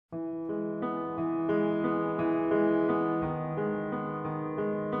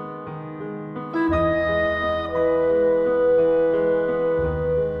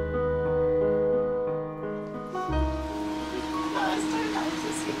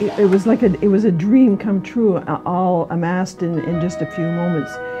it was like it was a dream come true, all amassed in just a few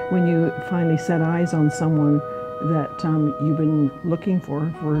moments when you finally set eyes on someone that you've been looking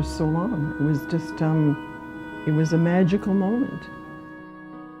for so long. It was just, it was a magical moment.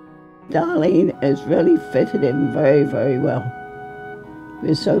 Darlyne has really fitted in very, very well.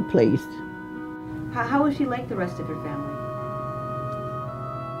 We're so pleased. How was she like the rest of your family?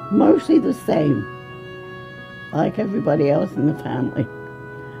 Mostly the same, like everybody else in the family.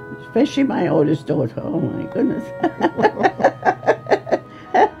 Especially my oldest daughter, oh my goodness.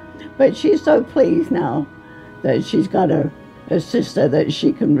 But she's so pleased now that she's got a sister that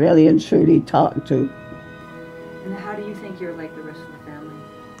she can really and truly talk to. And how do you think you're like the rest of the family?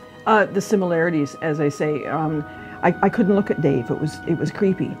 The similarities, as I say, I couldn't look at Dave. It was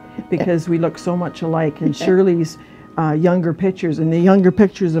creepy because we look so much alike. And Shirley's younger pictures and the younger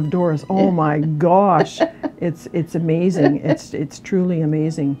pictures of Doris. Oh my gosh, it's amazing. It's truly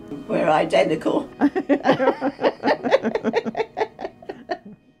amazing. We're identical.